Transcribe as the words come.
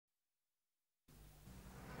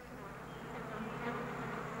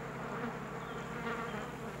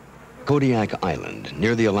Kodiak Island,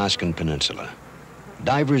 near the Alaskan Peninsula.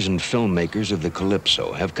 Divers and filmmakers of the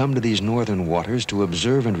Calypso have come to these northern waters to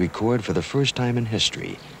observe and record for the first time in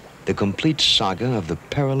history the complete saga of the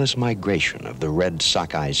perilous migration of the red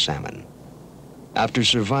sockeye salmon. After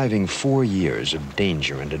surviving 4 years of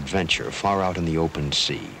danger and adventure far out in the open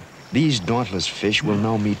sea, these dauntless fish will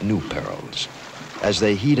now meet new perils as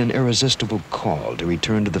they heed an irresistible call to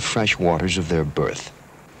return to the fresh waters of their birth.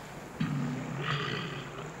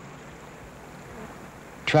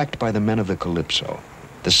 Tracked by the men of the Calypso,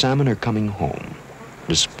 the salmon are coming home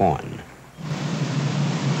to spawn.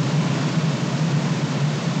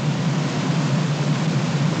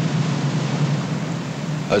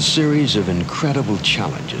 A series of incredible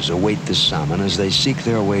challenges await the salmon as they seek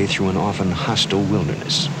their way through an often hostile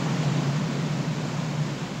wilderness.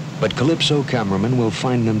 But Calypso cameramen will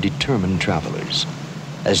find them determined travelers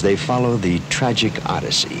as they follow the tragic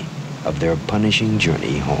odyssey of their punishing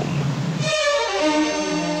journey home.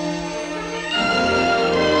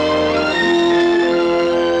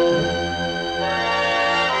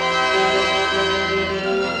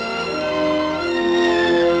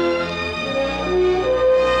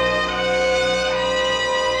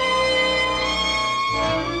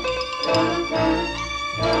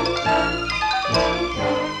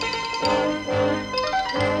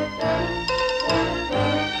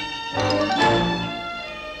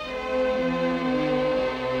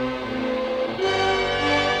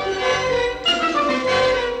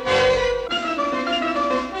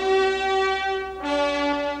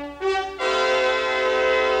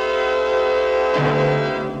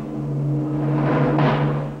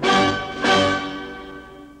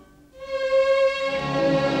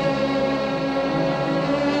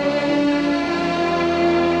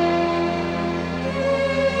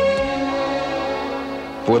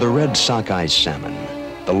 For the red sockeye salmon,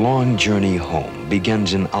 the long journey home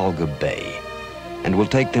begins in Alga Bay and will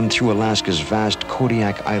take them through Alaska's vast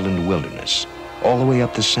Kodiak Island wilderness, all the way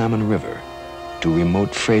up the Salmon River to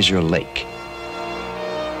remote Fraser Lake.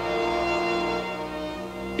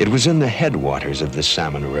 It was in the headwaters of the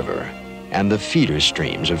Salmon River and the feeder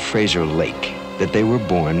streams of Fraser Lake that they were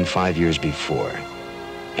born 5 years before.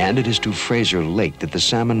 And it is to Fraser Lake that the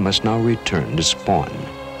salmon must now return to spawn.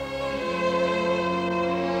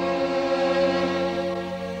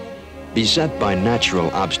 Beset by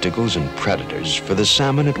natural obstacles and predators, for the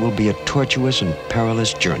salmon it will be a tortuous and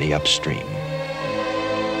perilous journey upstream.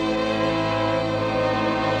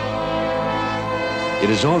 It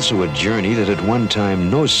is also a journey that at one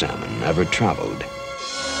time no salmon ever traveled.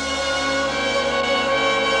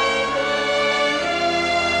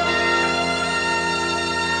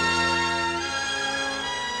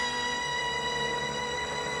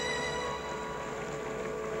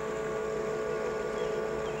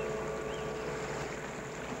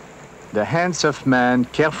 The hands of man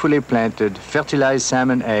carefully planted fertilized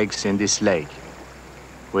salmon eggs in this lake,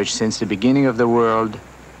 which since the beginning of the world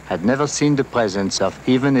had never seen the presence of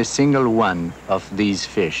even a single one of these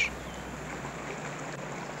fish.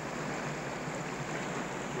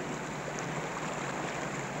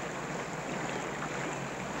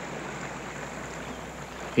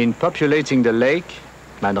 In populating the lake,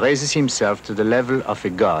 man raises himself to the level of a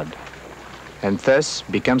god, and thus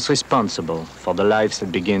becomes responsible for the lives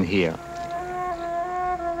that begin here.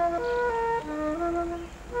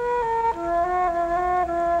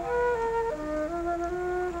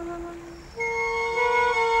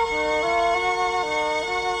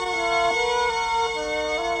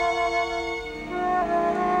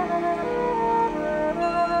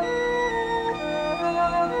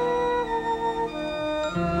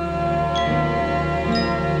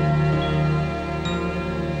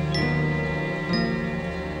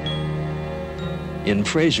 In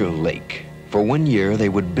Fraser Lake, for 1 year they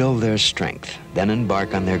would build their strength, then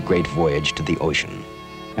embark on their great voyage to the ocean.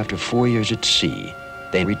 After 4 years at sea,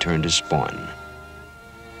 they return to spawn.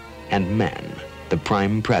 And man, the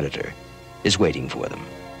prime predator, is waiting for them.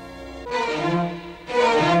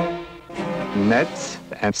 Nets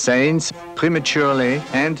and seines prematurely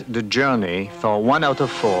end the journey for 1 out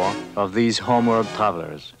of 4 of these homeward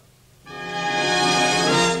travelers.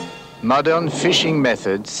 Modern fishing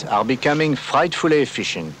methods are becoming frightfully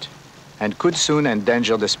efficient and could soon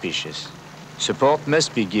endanger the species. Support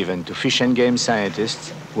must be given to fish and game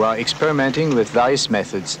scientists who are experimenting with various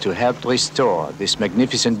methods to help restore this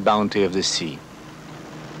magnificent bounty of the sea.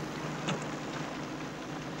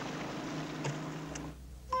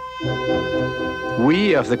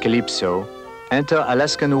 We of the Calypso enter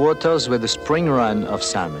Alaskan waters with the spring run of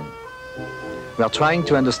salmon. We are trying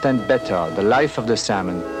to understand better the life of the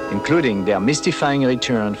salmon, including their mystifying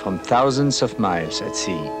return from thousands of miles at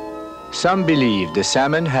sea. Some believe the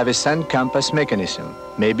salmon have a sun compass mechanism.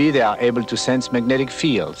 Maybe they are able to sense magnetic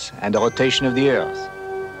fields and the rotation of the Earth.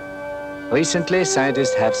 Recently,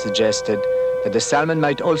 scientists have suggested that the salmon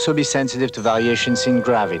might also be sensitive to variations in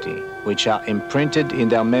gravity, which are imprinted in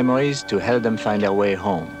their memories to help them find their way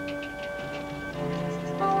home.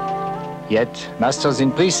 Yet, masters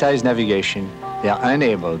in precise navigation, they are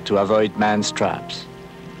unable to avoid man's traps.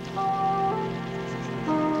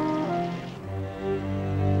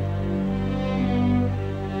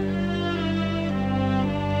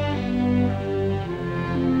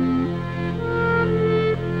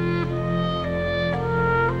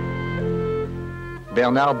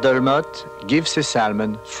 Bernard Delmotte gives the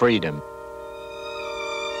salmon freedom.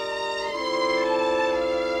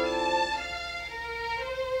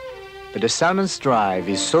 But the salmon's drive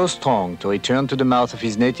is so strong to return to the mouth of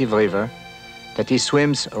his native river that he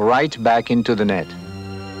swims right back into the net.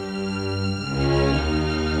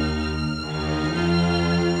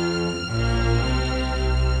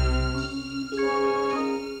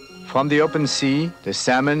 From the open sea, the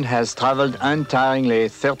salmon has traveled untiringly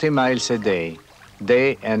 30 miles a day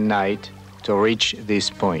and night, to reach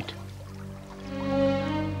this point.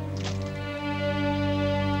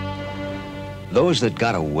 Those that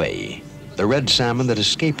got away, the red salmon that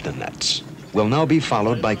escaped the nets, will now be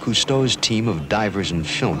followed by Cousteau's team of divers and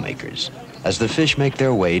filmmakers as the fish make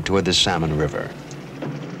their way toward the Salmon River.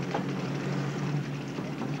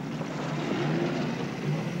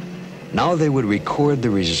 Now they would record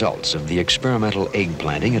the results of the experimental egg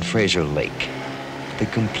planting at Fraser Lake, the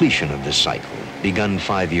completion of the cycle begun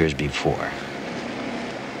 5 years before.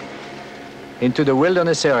 Into the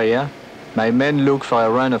wilderness area, my men look for a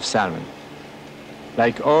run of salmon.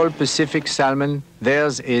 Like all Pacific salmon,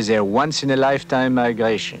 theirs is a once-in-a-lifetime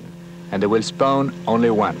migration, and they will spawn only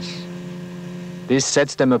once. This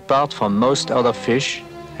sets them apart from most other fish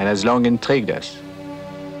and has long intrigued us.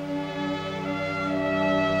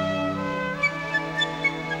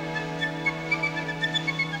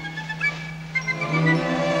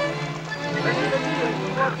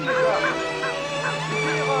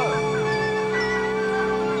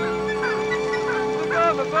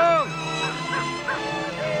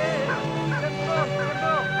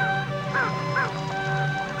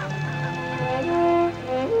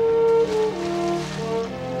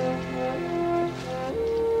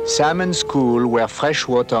 Salmon's cool where fresh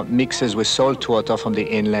water mixes with salt water from the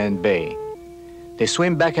inland bay. They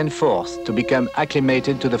swim back and forth to become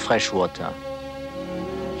acclimated to the fresh water.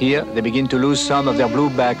 Here, they begin to lose some of their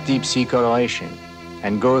blue-back deep-sea coloration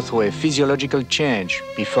and go through a physiological change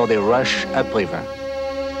before they rush upriver.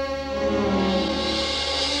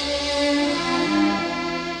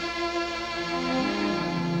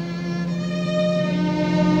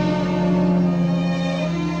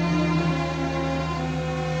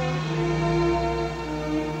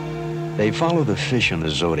 They follow the fish in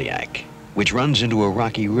the Zodiac, which runs into a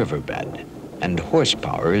rocky riverbed, and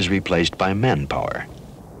horsepower is replaced by manpower.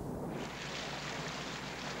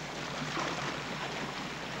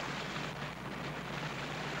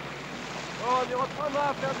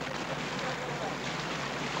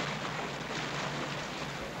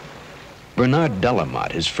 Bernard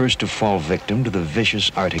Delmotte is first to fall victim to the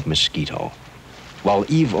vicious Arctic mosquito, while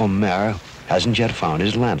Yves Omer hasn't yet found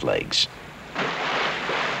his land legs.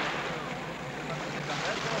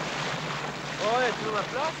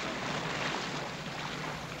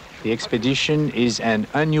 The expedition is an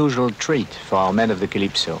unusual treat for our men of the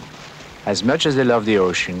Calypso. As much as they love the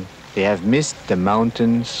ocean, they have missed the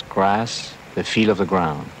mountains, grass, the feel of the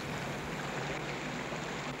ground.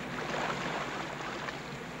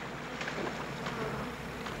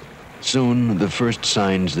 Soon, the first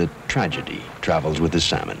signs that tragedy travels with the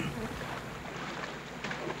salmon.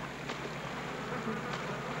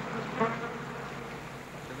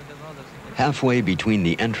 Halfway between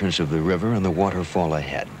the entrance of the river and the waterfall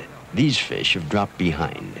ahead, these fish have dropped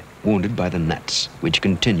behind, wounded by the nets, which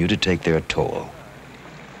continue to take their toll.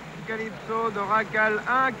 Calypso de Racal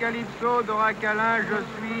 1, Calypso de Racal 1, je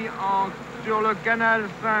suis sur le canal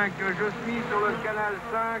 5, je suis sur le canal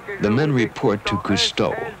 5. The men report to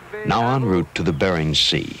Cousteau, now en route to the Bering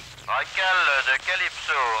Sea. Racal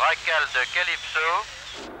de Calypso,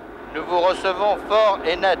 nous vous recevons fort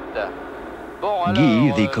et net.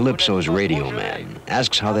 Guy, the Calypso's radio man,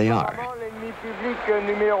 asks how they are.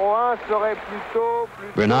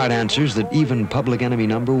 Bernard answers that even public enemy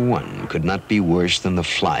number 1 could not be worse than the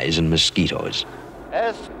flies and mosquitoes.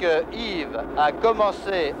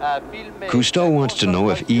 Cousteau wants to know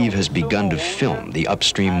if Yves has begun to film the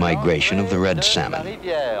upstream migration of the red salmon.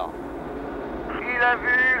 il a vu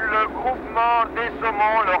le groupement des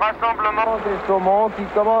saumons, le rassemblement des saumons qui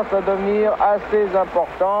commence à devenir assez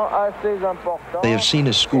important. They have seen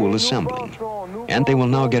a school assembling, and they will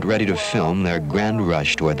now get ready to film their grand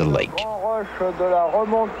rush toward the lake. De la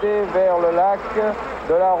remontée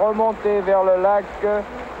vers le lac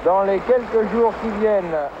dans les quelques jours qui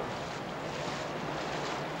viennent.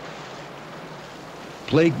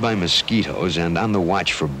 Plagued by mosquitoes and on the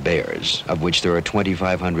watch for bears, of which there are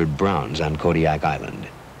 2,500 browns on Kodiak Island,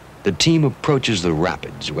 the team approaches the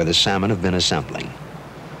rapids where the salmon have been assembling.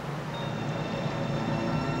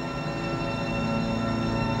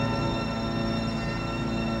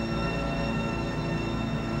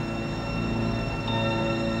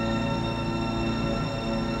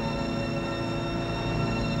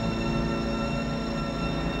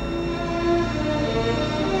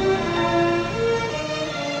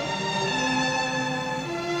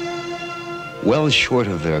 Well short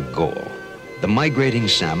of their goal, the migrating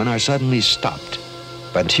salmon are suddenly stopped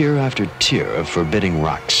by tier after tier of forbidding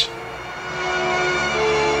rocks.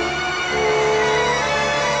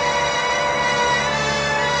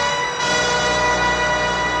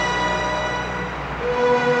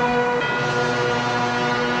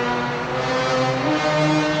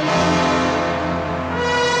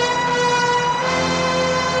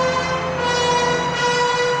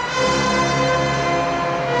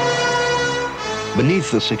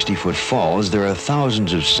 Beneath the 60-foot falls, there are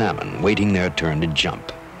thousands of salmon waiting their turn to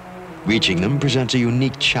jump. Reaching them presents a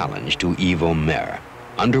unique challenge to Yves Omer,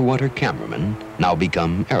 underwater cameraman, now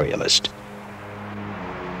become aerialist.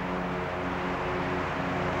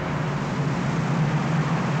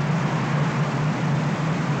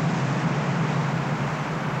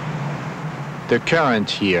 The current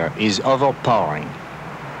here is overpowering.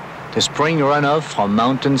 The spring runoff from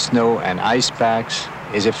mountain snow and ice packs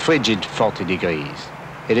is a frigid 40 degrees.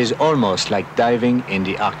 It is almost like diving in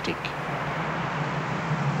the Arctic.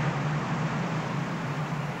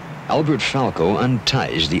 Albert Falco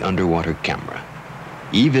unties the underwater camera.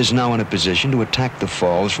 Yves is now in a position to attack the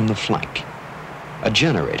falls from the flank. A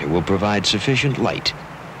generator will provide sufficient light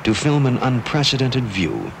to film an unprecedented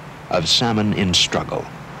view of salmon in struggle.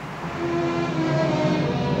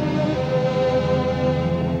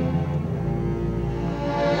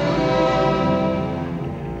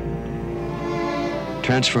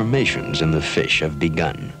 Transformations in the fish have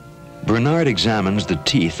begun. Bernard examines the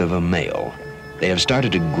teeth of a male. They have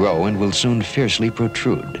started to grow and will soon fiercely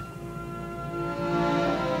protrude.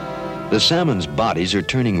 The salmon's bodies are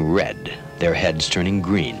turning red, their heads turning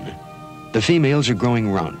green. The females are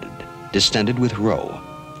growing rounded, distended with roe,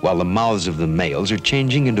 while the mouths of the males are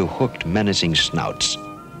changing into hooked, menacing snouts.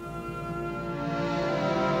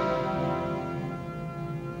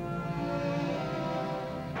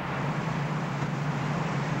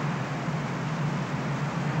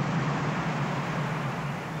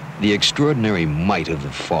 The extraordinary might of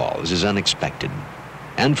the falls is unexpected,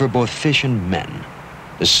 and for both fish and men,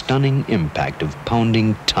 the stunning impact of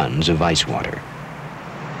pounding tons of ice water.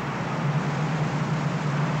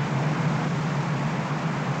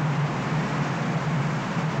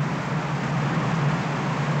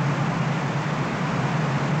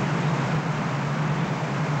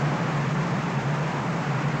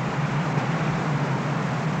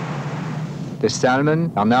 The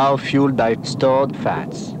salmon are now fueled by stored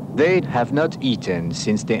fats. They have not eaten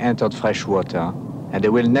since they entered fresh water, and they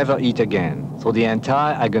will never eat again through the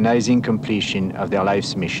entire agonizing completion of their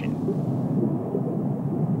life's mission.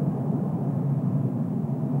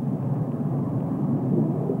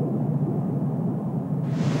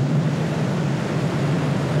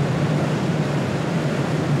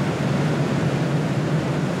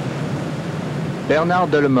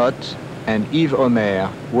 Bernard Delamotte and Yves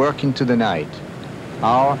Omer work into the night,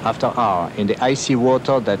 hour after hour, in the icy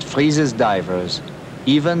water that freezes divers,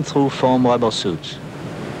 even through foam rubber suits.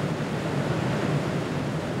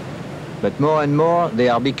 But more and more, they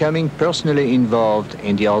are becoming personally involved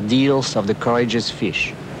in the ordeals of the courageous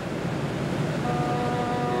fish.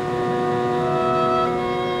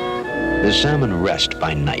 The salmon rest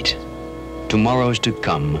by night. Tomorrows to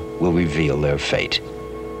come will reveal their fate.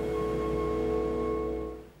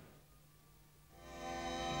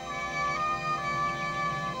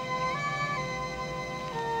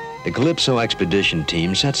 The Calypso expedition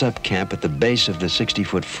team sets up camp at the base of the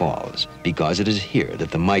 60-foot falls because it is here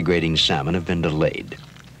that the migrating salmon have been delayed.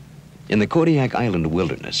 In the Kodiak Island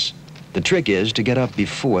wilderness, the trick is to get up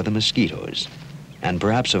before the mosquitoes, and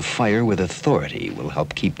perhaps a fire with authority will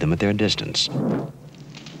help keep them at their distance.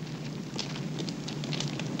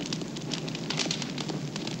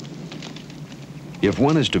 If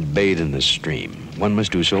one is to bathe in the stream, one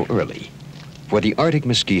must do so early. for the Arctic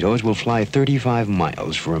mosquitoes will fly 35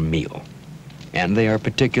 miles for a meal. And they are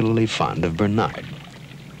particularly fond of Bernard.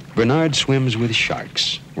 Bernard swims with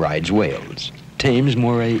sharks, rides whales, tames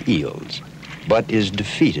moray eels, but is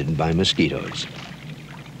defeated by mosquitoes.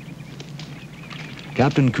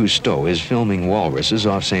 Captain Cousteau is filming walruses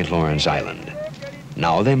off St. Lawrence Island.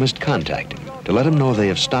 Now they must contact him to let him know they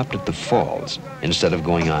have stopped at the falls instead of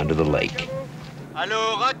going on to the lake.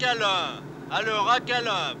 Allô, Racalin. Allô,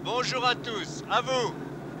 Racalin. Bonjour à tous. À vous.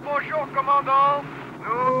 Bonjour, commandant.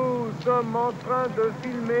 Nous sommes en train de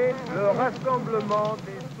filmer le rassemblement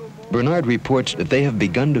des saumons. Bernard reports that they have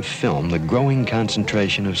begun to film the growing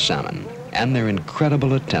concentration of salmon and their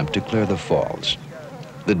incredible attempt to clear the falls.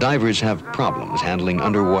 The divers have problems handling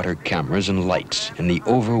underwater cameras and lights in the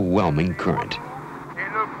overwhelming current.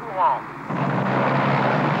 Et le courant.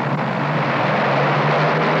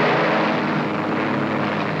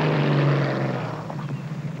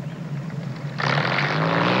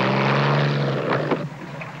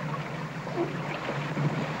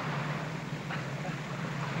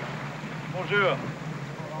 Bonjour.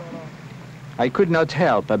 I could not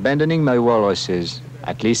help abandoning my walruses,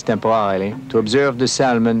 at least temporarily, to observe the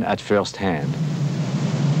salmon at first hand.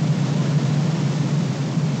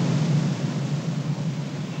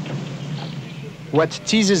 What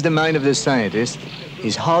teases the mind of the scientist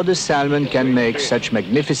is how the salmon can make such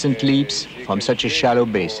magnificent leaps from such a shallow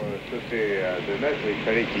basin.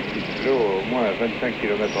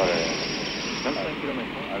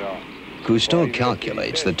 Cousteau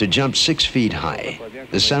calculates that to jump 6 feet high,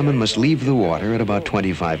 the salmon must leave the water at about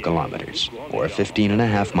 25 kilometers, or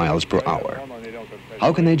 15.5 miles per hour.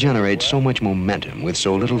 How can they generate so much momentum with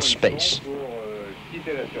so little space?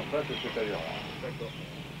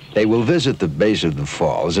 They will visit the base of the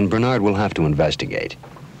falls, and Bernard will have to investigate.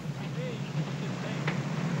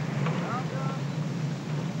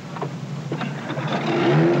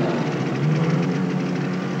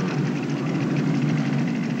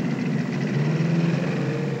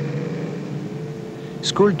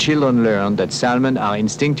 School children learn that salmon are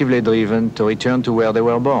instinctively driven to return to where they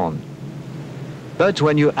were born. But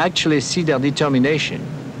when you actually see their determination,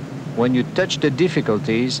 when you touch the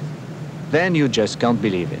difficulties, then you just can't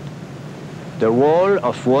believe it. The wall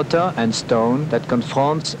of water and stone that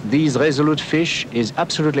confronts these resolute fish is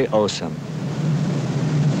absolutely awesome.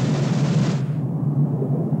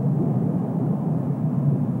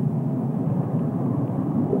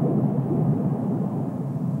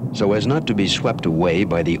 So as not to be swept away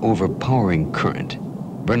by the overpowering current,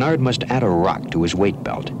 Bernard must add a rock to his weight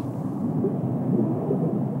belt.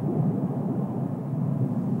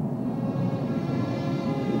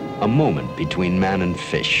 A moment between man and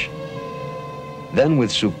fish. Then,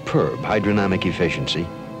 with superb hydrodynamic efficiency,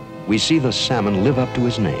 we see the salmon live up to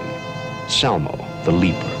his name, Salmo, the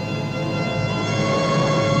leaper.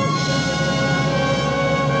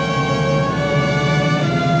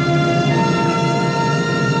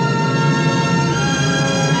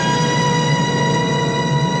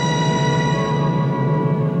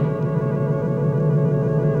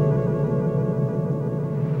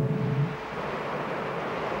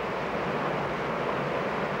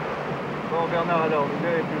 Bon, Bernard, alors, vous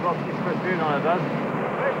avez pu voir ce qui se passait dans la vase?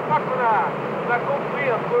 Oui, je crois qu'on a compris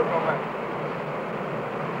un peu quand même.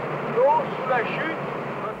 L'eau sous la chute.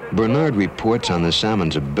 Bernard reports on the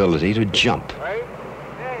salmon's ability to jump. Oui.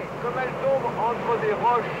 Hey, comme elle tombe entre des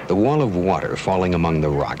roches. The wall of water falling among the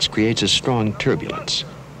rocks creates a strong turbulence.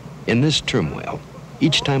 In this turmoil,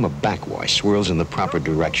 each time a backwash swirls in the proper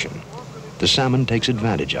direction, the salmon takes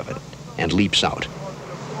advantage of it and leaps out.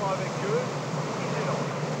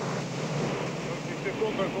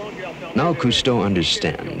 Now Cousteau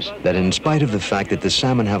understands that in spite of the fact that the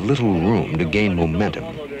salmon have little room to gain momentum,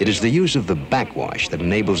 it is the use of the backwash that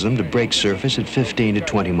enables them to break surface at 15 to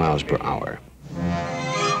 20 miles per hour.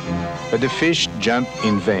 But the fish jump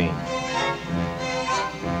in vain.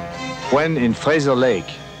 When in Fraser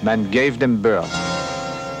Lake, man gave them birth,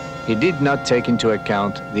 he did not take into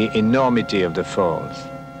account the enormity of the falls.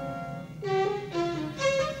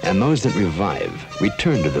 And those that revive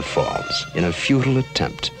return to the falls in a futile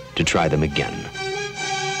attempt to try them again.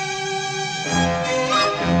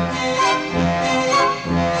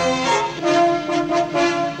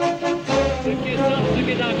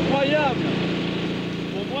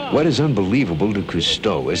 What is unbelievable to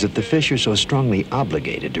Cousteau is that the fish are so strongly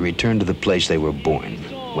obligated to return to the place they were born,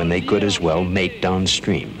 when they could as well mate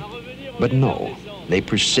downstream. But no, they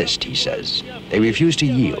persist, he says. They refuse to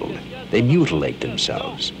yield. They mutilate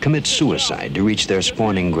themselves, commit suicide to reach their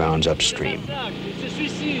spawning grounds upstream.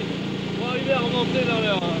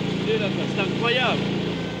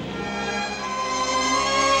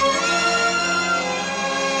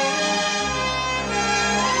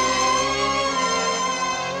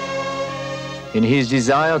 In his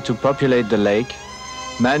desire to populate the lake,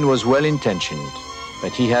 man was well-intentioned,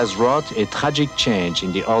 but he has wrought a tragic change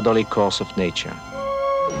in the orderly course of nature.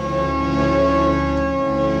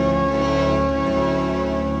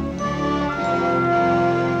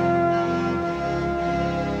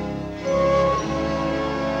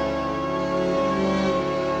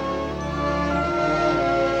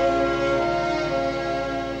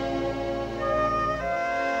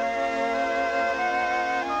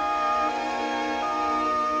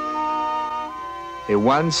 A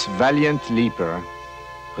once valiant leaper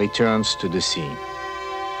returns to the sea.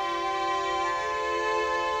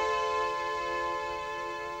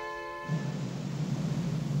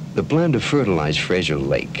 The plan to fertilize Fraser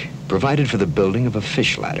Lake provided for the building of a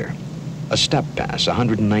fish ladder, a step pass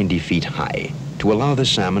 190 feet high, to allow the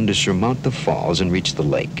salmon to surmount the falls and reach the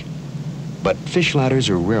lake. But fish ladders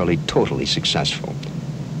are rarely totally successful.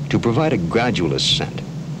 To provide a gradual ascent,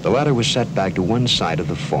 the ladder was set back to one side of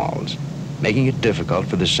the falls, making it difficult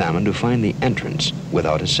for the salmon to find the entrance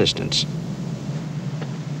without assistance.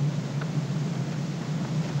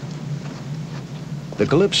 The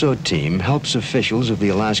Calypso team helps officials of the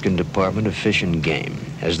Alaskan Department of Fish and Game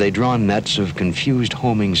as they draw nets of confused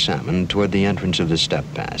homing salmon toward the entrance of the step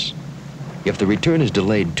pass. If the return is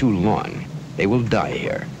delayed too long, they will die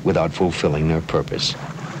here without fulfilling their purpose.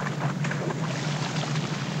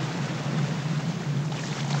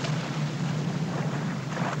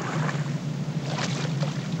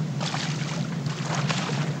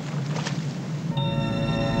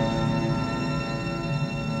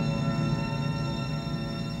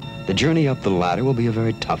 The journey up the ladder will be a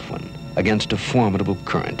very tough one, against a formidable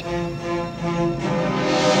current.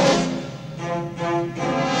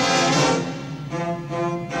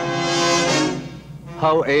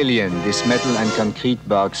 How alien this metal and concrete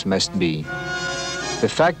box must be. The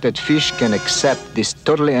fact that fish can accept this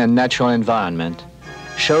totally unnatural environment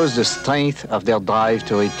shows the strength of their drive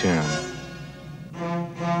to return.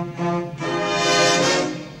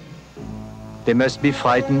 They must be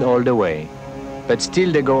frightened all the way. But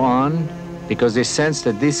still they go on because they sense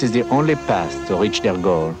that this is the only path to reach their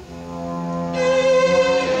goal.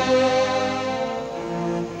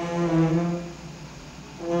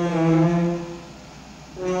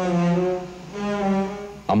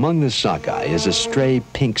 Among the sockeye is a stray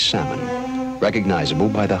pink salmon, recognizable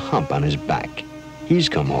by the hump on his back. He's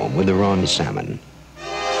come home with the wrong salmon.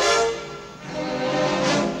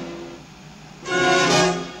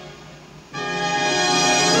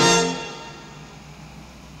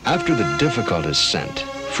 After the difficult ascent,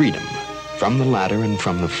 freedom from the ladder and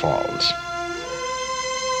from the falls.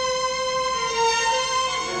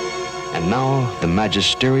 And now the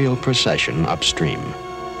magisterial procession upstream.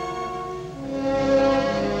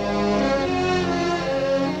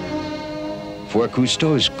 For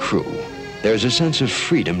Cousteau's crew, there's a sense of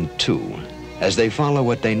freedom too, as they follow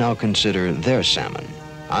what they now consider their salmon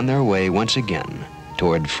on their way once again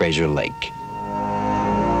toward Fraser Lake.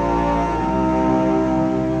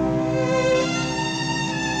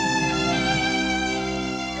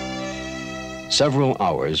 Several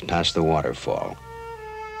hours past the waterfall.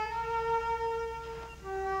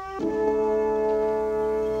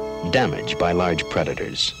 Damaged by large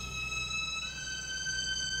predators.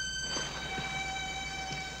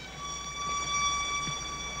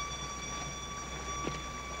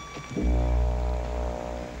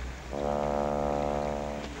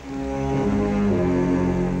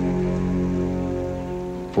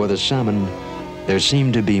 For the salmon, there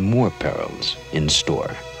seem to be more perils in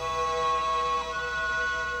store.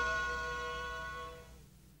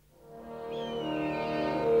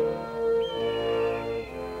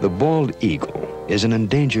 The bald eagle is an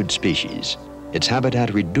endangered species, its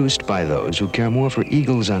habitat reduced by those who care more for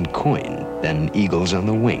eagles on coin than eagles on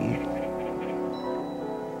the wing.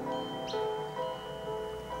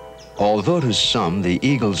 Although to some the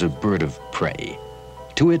eagle's a bird of prey,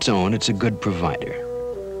 to its own it's a good provider.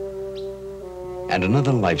 And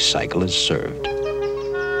another life cycle is served.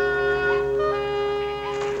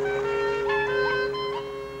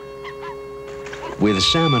 With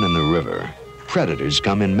salmon in the river, predators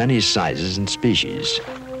come in many sizes and species,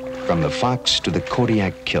 from the fox to the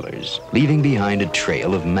Kodiak killers, leaving behind a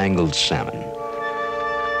trail of mangled salmon.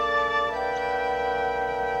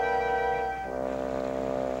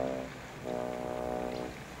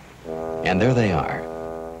 And there they are.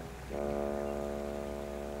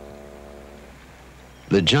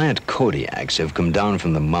 The giant Kodiaks have come down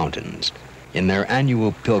from the mountains in their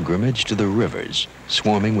annual pilgrimage to the rivers,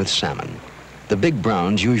 swarming with salmon. The big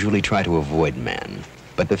browns usually try to avoid man,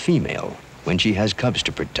 but the female, when she has cubs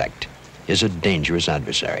to protect, is a dangerous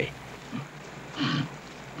adversary.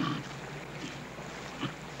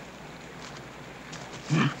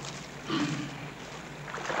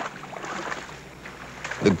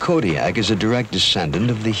 The Kodiak is a direct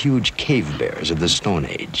descendant of the huge cave bears of the Stone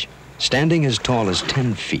Age. Standing as tall as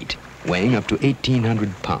 10 feet, weighing up to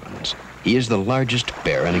 1,800 pounds, he is the largest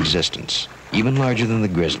bear in existence, even larger than the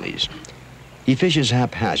grizzlies. He fishes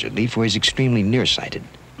haphazardly for he's extremely nearsighted,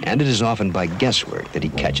 and it is often by guesswork that he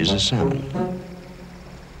catches a salmon.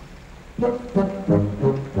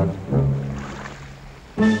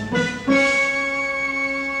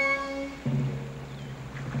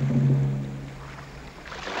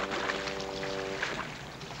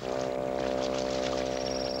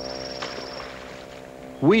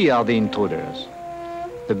 We are the intruders.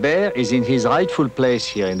 The bear is in his rightful place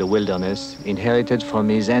here in the wilderness, inherited from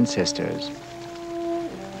his ancestors.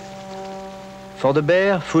 For the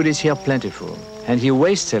bear, food is here plentiful, and he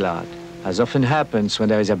wastes a lot, as often happens when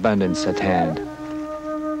there is abundance at hand.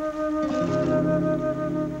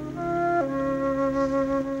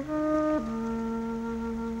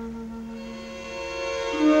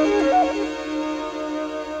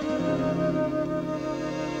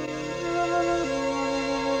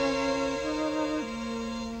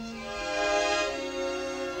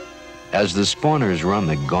 As the spawners run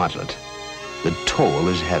the gauntlet, the toll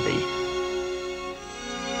is heavy.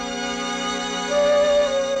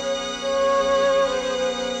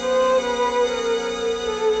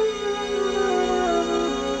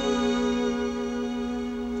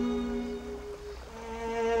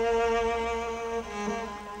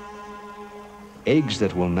 Eggs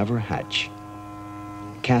that will never hatch,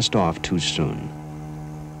 cast off too soon.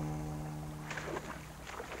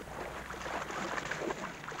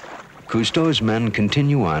 Cousteau's men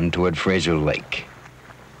continue on toward Fraser Lake,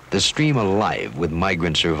 the stream alive with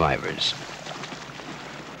migrant survivors.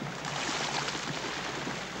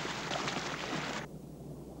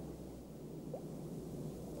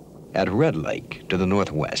 At Red Lake, to the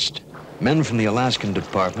northwest, men from the Alaskan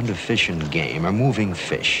Department of Fish and Game are moving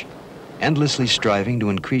fish, endlessly striving to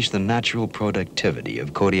increase the natural productivity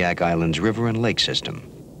of Kodiak Island's river and lake system.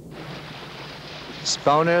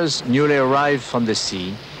 Spawners newly arrived from the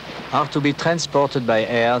sea are to be transported by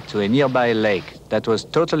air to a nearby lake that was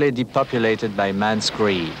totally depopulated by man's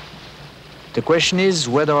greed. The question is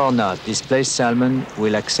whether or not displaced salmon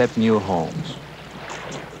will accept new homes.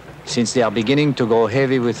 Since they are beginning to grow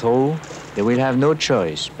heavy with roe, they will have no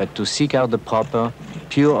choice but to seek out the proper,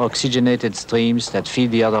 pure oxygenated streams that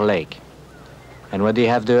feed the other lake. And when they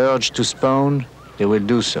have the urge to spawn, they will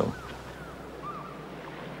do so.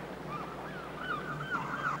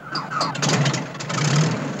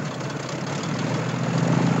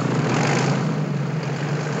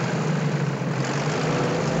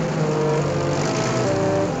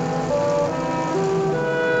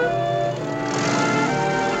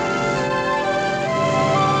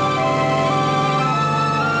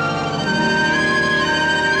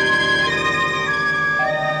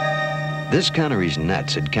 This cannery's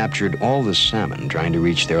nets had captured all the salmon trying to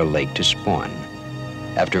reach their lake to spawn.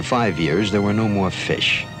 After 5 years, there were no more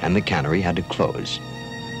fish, and the cannery had to close.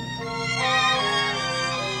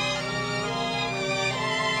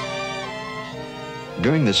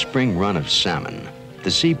 During the spring run of salmon, the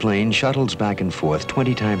seaplane shuttles back and forth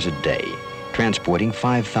 20 times a day, transporting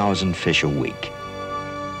 5,000 fish a week.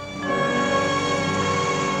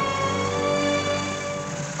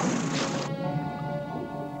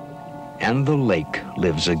 And the lake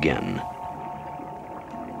lives again.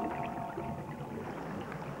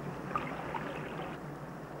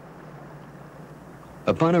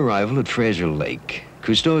 Upon arrival at Fraser Lake,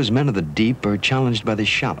 Cousteau's men of the deep are challenged by the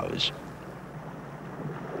shallows.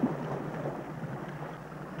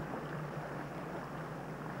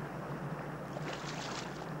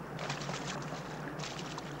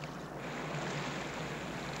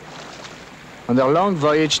 On their long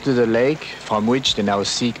voyage to the lake, from which they now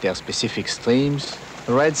seek their specific streams,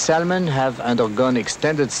 the red salmon have undergone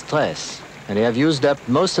extended stress, and they have used up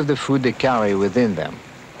most of the food they carry within them.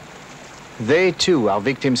 They, too, are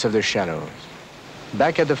victims of the shallows.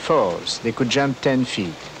 Back at the falls, they could jump 10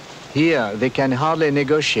 feet. Here, they can hardly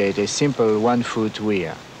negotiate a simple 1-foot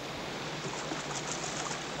weir.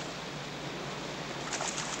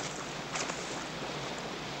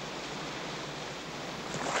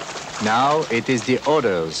 Now it is the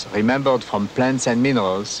odors remembered from plants and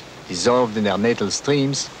minerals dissolved in their natal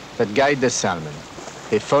streams that guide the salmon.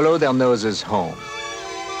 They follow their noses home.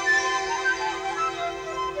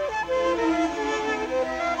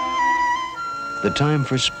 The time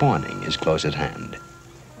for spawning is close at hand.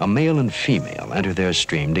 A male and female enter their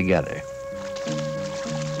stream together.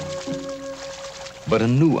 But a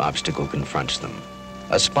new obstacle confronts them.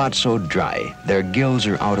 A spot so dry, their gills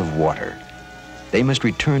are out of water. They must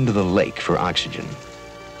return to the lake for oxygen.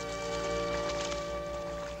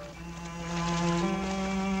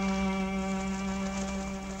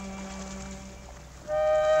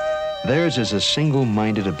 Theirs is a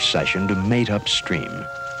single-minded obsession to mate upstream,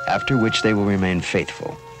 after which they will remain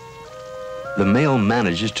faithful. The male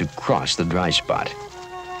manages to cross the dry spot.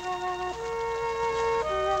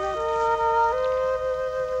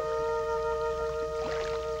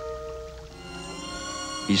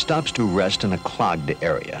 He stops to rest in a clogged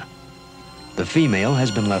area. The female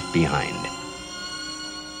has been left behind.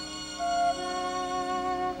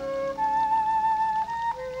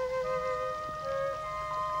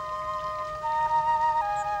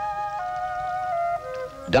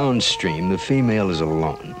 Downstream, the female is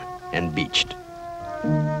alone and beached.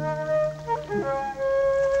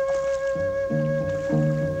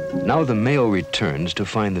 Now the male returns to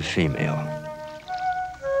find the female.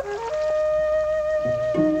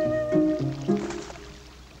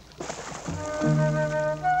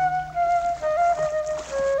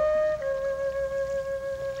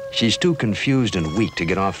 She's too confused and weak to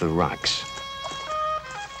get off the rocks.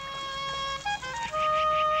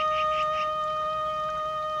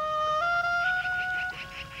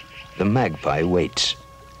 The magpie waits.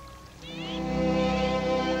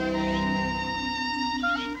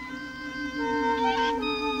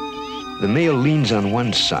 The male leans on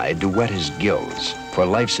one side to wet his gills for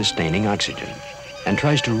life-sustaining oxygen and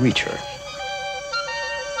tries to reach her.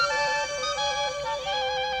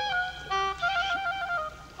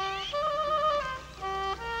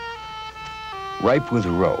 Ripe with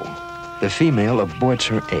roe, the female aborts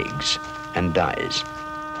her eggs and dies.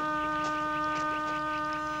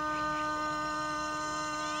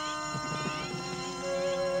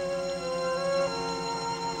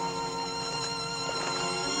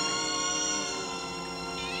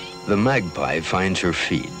 The magpie finds her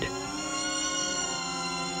feed.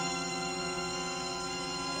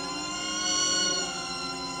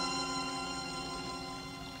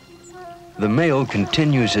 The male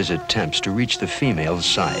continues his attempts to reach the female's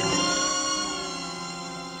side.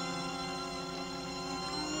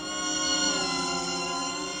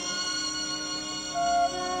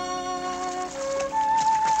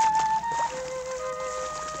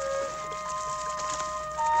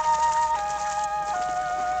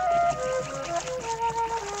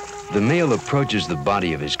 The male approaches the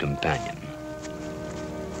body of his companion,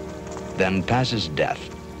 then passes death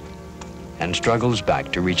and struggles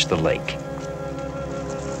back to reach the lake.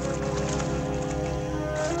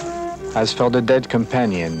 As for the dead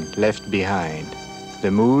companion left behind,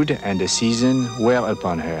 the mood and the season wear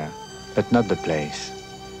upon her, but not the place.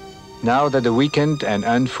 Now that the weakened and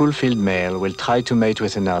unfulfilled male will try to mate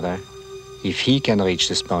with another, if he can reach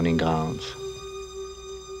the spawning grounds.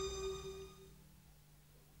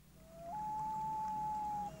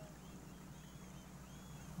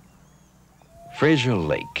 Fraser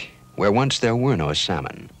Lake, where once there were no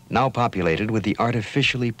salmon, now populated with the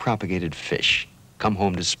artificially propagated fish, come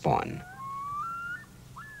home to spawn.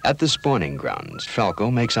 At the spawning grounds, Falco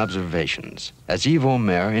makes observations as Yves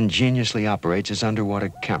Omer ingeniously operates his underwater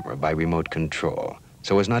camera by remote control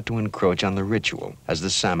so as not to encroach on the ritual as the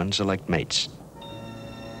salmon select mates.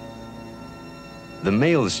 The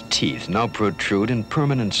male's teeth now protrude in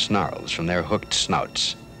permanent snarls from their hooked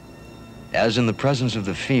snouts. As in the presence of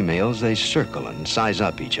the females, they circle and size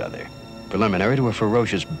up each other, preliminary to a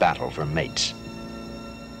ferocious battle for mates.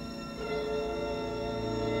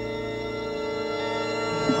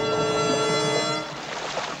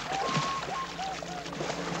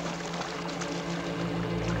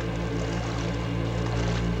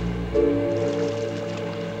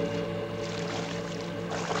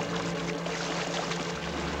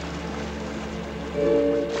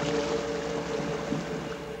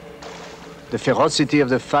 The ferocity of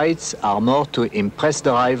the fights are more to impress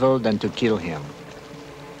the rival than to kill him.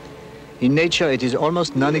 In nature, it is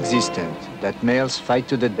almost non-existent that males fight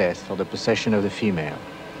to the death for the possession of the female.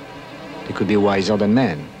 They could be wiser than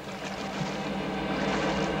men.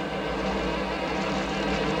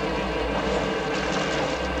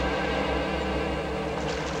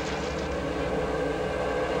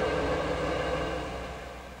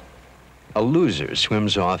 A loser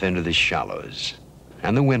swims off into the shallows,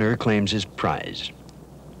 and the winner claims his prize,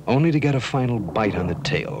 only to get a final bite on the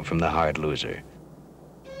tail from the hard loser.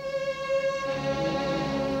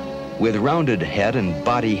 With rounded head and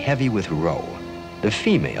body heavy with roe, the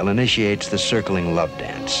female initiates the circling love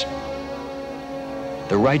dance.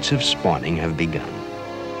 The rites of spawning have begun.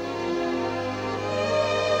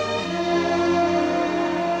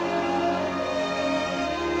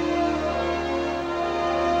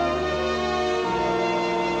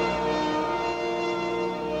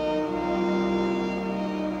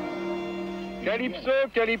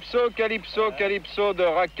 Calypso, Calypso, Calypso de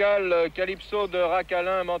Racal, Calypso de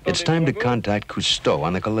Racalin, m'entendez-vous? It's time to contact Cousteau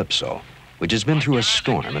on the Calypso, which has been through a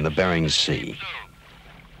storm in the Bering Sea.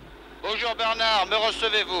 Bonjour Bernard, me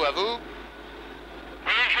recevez-vous, à vous?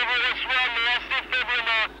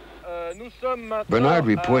 Bernard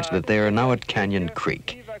reports that they are now at Canyon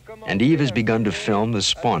Creek, and Yves has begun to film the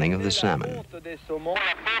spawning of the salmon.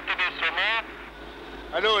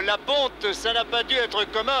 Allô, la ponte, ça n'a pas dû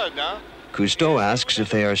être commode, hein? Cousteau asks if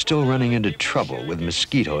they are still running into trouble with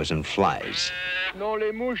mosquitoes and flies.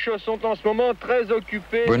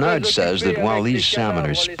 Bernard says that while these salmon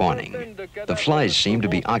are spawning, the flies seem to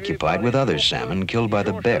be occupied with other salmon killed by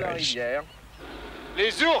the bears.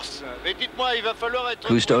 Les ours, mais dites-moi, il va falloir être...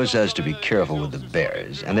 Cousteau says to be careful with the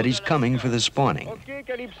bears and that he's coming for the spawning.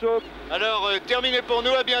 Alors, terminez pour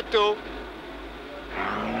nous, à bientôt.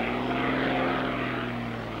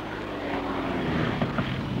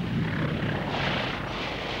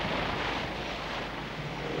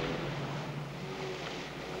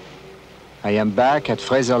 I am back at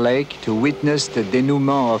Fraser Lake to witness the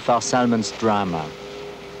denouement of our salmon's drama.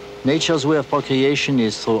 Nature's way of procreation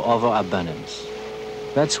is through overabundance.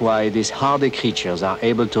 That's why these hardy creatures are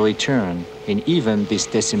able to return in even these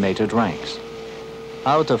decimated ranks.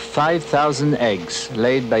 Out of 5,000 eggs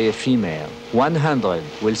laid by a female, 100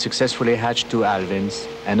 will successfully hatch to alevins,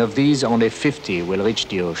 and of these only 50 will reach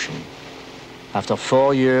the ocean. After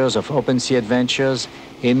 4 years of open sea adventures,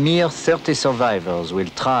 a mere 30 survivors will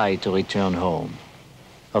try to return home.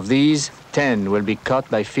 Of these, 10 will be caught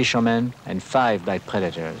by fishermen and 5 by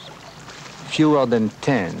predators. Fewer than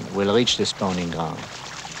 10 will reach the spawning ground.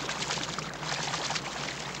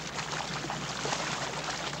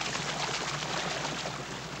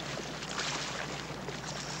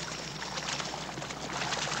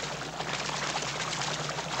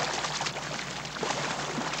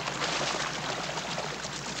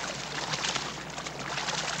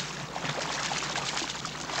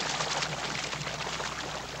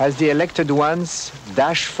 As the elected ones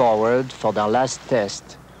dash forward for their last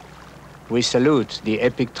test, we salute the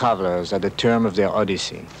epic travelers at the term of their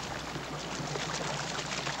odyssey.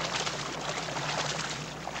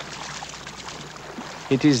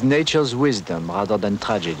 It is nature's wisdom rather than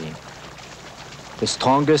tragedy. The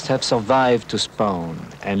strongest have survived to spawn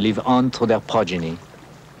and live on through their progeny,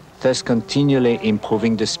 thus continually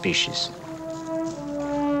improving the species.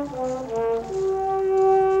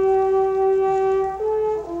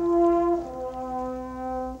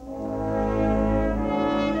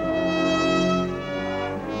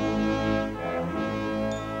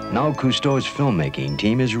 Now Cousteau's filmmaking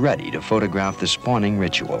team is ready to photograph the spawning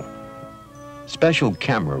ritual. Special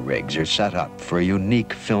camera rigs are set up for a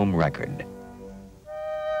unique film record.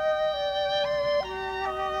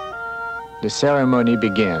 The ceremony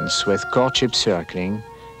begins with courtship circling,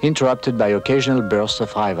 interrupted by occasional bursts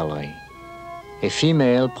of rivalry. A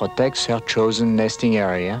female protects her chosen nesting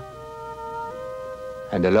area,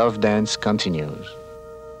 and the love dance continues.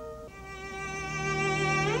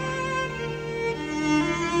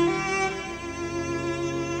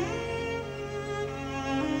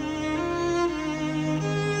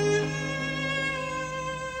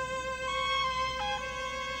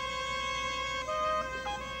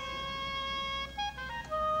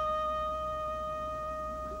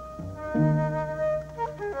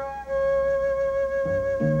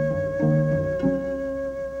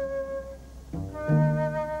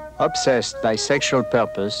 Obsessed by sexual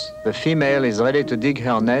purpose, the female is ready to dig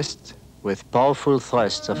her nest with powerful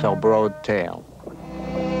thrusts of her broad tail.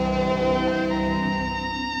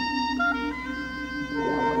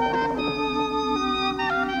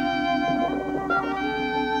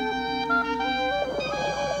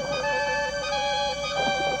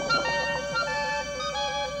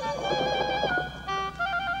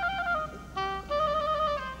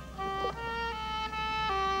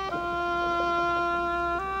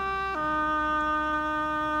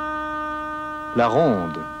 La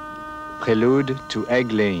ronde, prélude to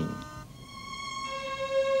egg laying.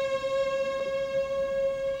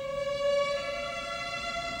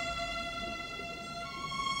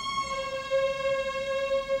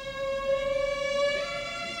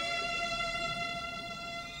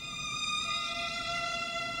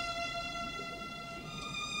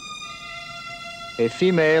 A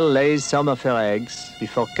female lays some of her eggs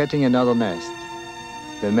before cutting another nest.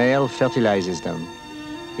 The male fertilizes them.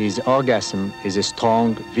 His orgasm is a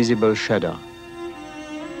strong, visible shudder.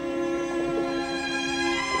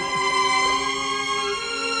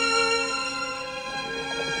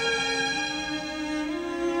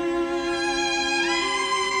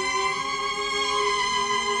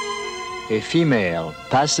 A female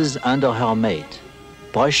passes under her mate,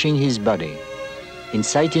 brushing his body,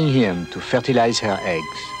 inciting him to fertilize her eggs.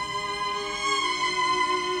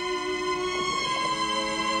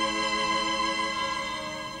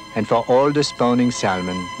 And for all the spawning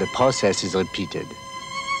salmon, the process is repeated.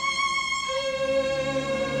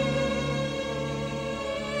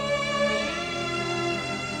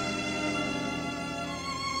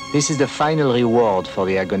 This is the final reward for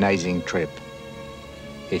the agonizing trip.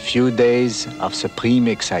 A few days of supreme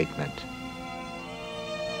excitement.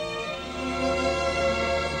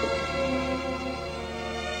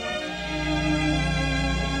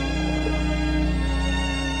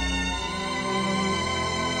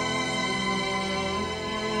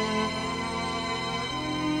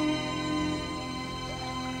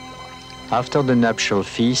 After the nuptial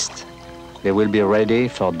feast, they will be ready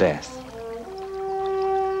for death.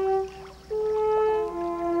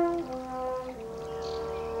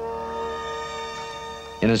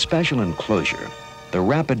 In a special enclosure, the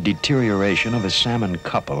rapid deterioration of a salmon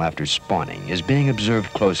couple after spawning is being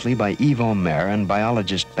observed closely by Yves Omer and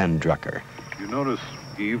biologist Ben Drucker. You notice,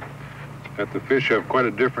 Yves, that the fish have quite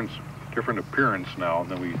a different appearance now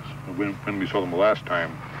than when we saw them the last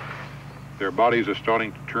time. Their bodies are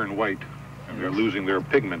starting to turn white, and they're losing their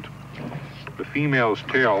pigment. The female's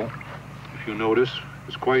tail, if you notice,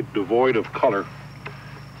 is quite devoid of color,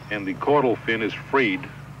 and the caudal fin is frayed.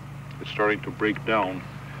 It's starting to break down.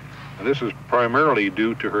 And this is primarily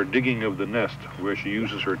due to her digging of the nest, where she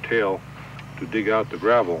uses her tail to dig out the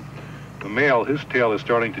gravel. The male, his tail is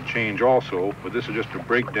starting to change also, but this is just a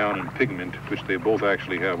breakdown in pigment, which they both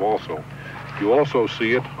actually have also. You also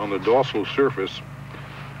see it on the dorsal surface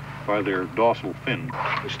by their dorsal fin.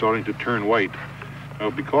 It's starting to turn white. Now,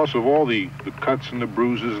 because of all the cuts and the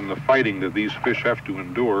bruises and the fighting that these fish have to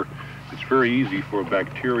endure, it's very easy for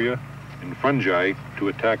bacteria and fungi to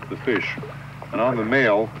attack the fish. And on the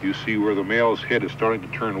male, you see where the male's head is starting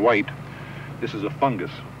to turn white. This is a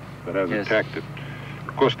fungus that has attacked it.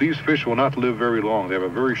 Of course, these fish will not live very long. They have a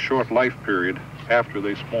very short life period after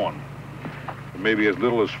they spawn. Maybe as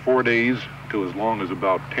little as 4 days to as long as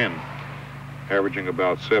about 10, averaging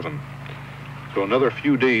about 7. So another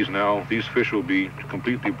few days now, these fish will be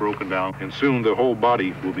completely broken down, and soon the whole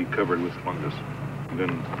body will be covered with fungus. And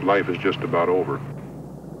then life is just about over.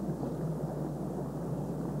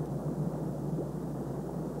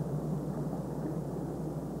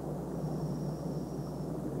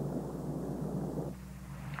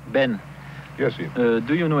 Ben, Yes, Ian.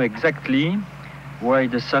 do you know exactly why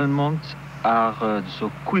the salmon are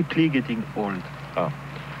so quickly getting old?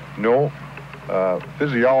 No.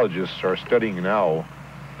 Physiologists are studying now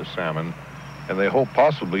the salmon, and they hope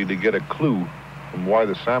possibly to get a clue from why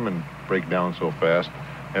the salmon break down so fast,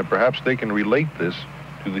 and perhaps they can relate this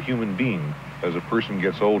to the human being. As a person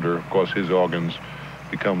gets older, of course, his organs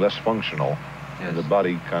become less functional, and the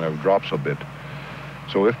body kind of drops a bit.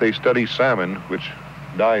 So if they study salmon, which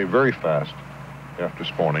die very fast after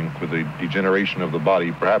spawning with the degeneration of the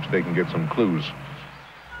body, perhaps they can get some clues.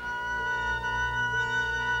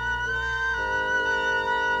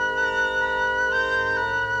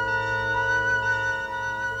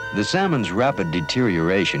 The salmon's rapid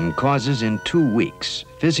deterioration causes in 2 weeks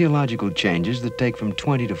physiological changes that take from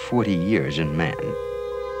 20 to 40 years in man.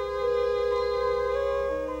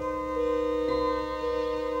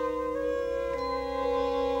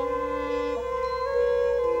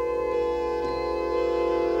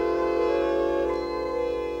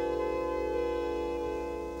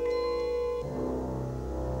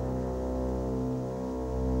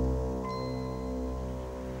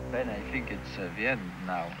 Ben, I think it's the end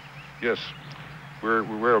now. Yes,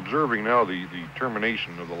 we're observing now the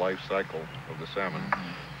termination of the life cycle of the salmon.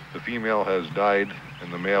 The female has died,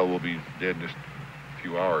 and the male will be dead in just a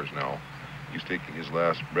few hours now. He's taking his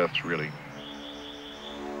last breaths, really.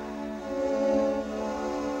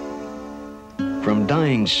 From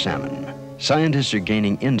dying salmon, scientists are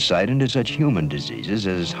gaining insight into such human diseases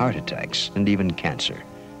as heart attacks and even cancer.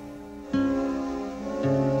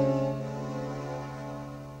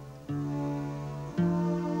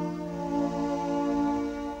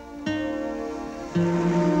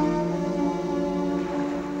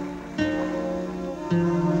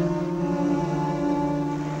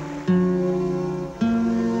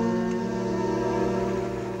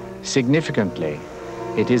 Significantly,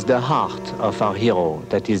 it is the heart of our hero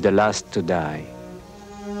that is the last to die.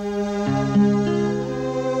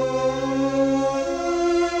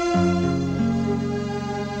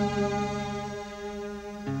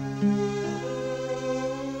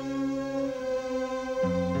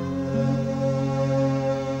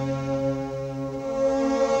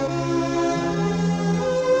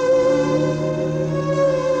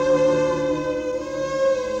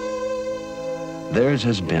 Theirs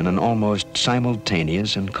has been an almost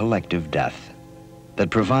simultaneous and collective death that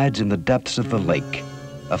provides in the depths of the lake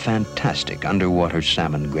a fantastic underwater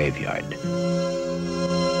salmon graveyard.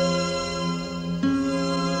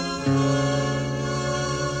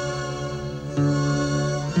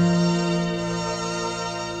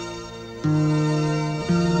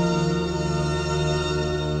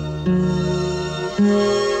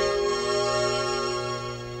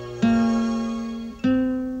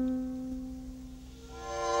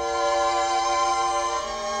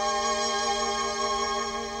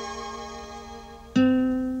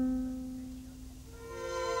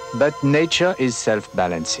 But nature is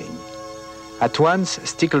self-balancing. At once,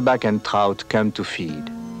 stickleback and trout come to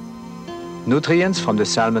feed. Nutrients from the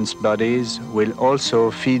salmon's bodies will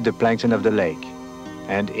also feed the plankton of the lake,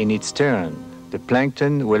 and in its turn, the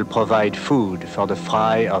plankton will provide food for the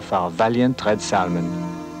fry of our valiant red salmon,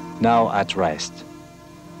 now at rest,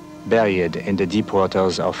 buried in the deep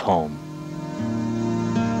waters of home.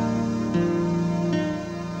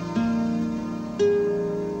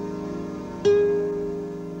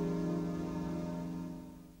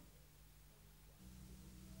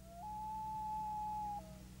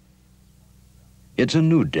 It's a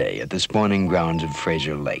new day at the spawning grounds of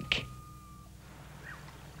Fraser Lake.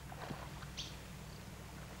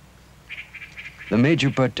 The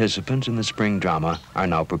major participants in the spring drama are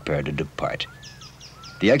now prepared to depart.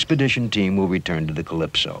 The expedition team will return to the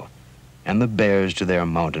Calypso, and the bears to their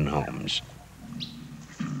mountain homes.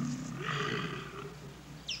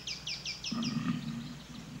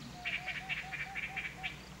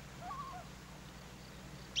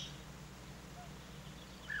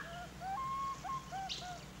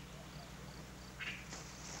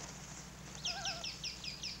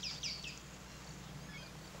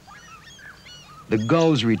 The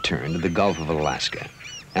gulls return to the Gulf of Alaska,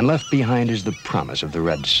 and left behind is the promise of the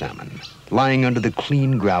red salmon, lying under the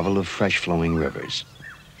clean gravel of fresh-flowing rivers.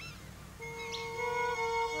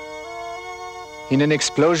 In an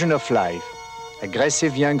explosion of life,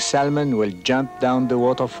 aggressive young salmon will jump down the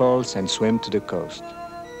waterfalls and swim to the coast.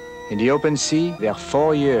 In the open sea, their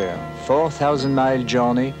 4-year, 4,000-mile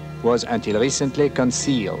journey was until recently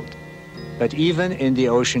concealed. But even in the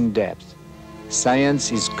ocean depths,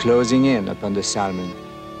 science is closing in upon the salmon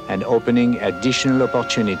and opening additional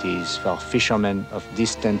opportunities for fishermen of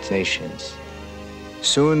distant nations.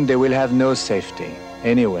 Soon they will have no safety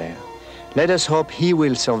anywhere. Let us hope he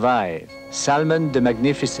will survive. Salmon the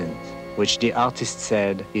Magnificent, which the artist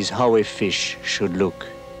said is how a fish should look.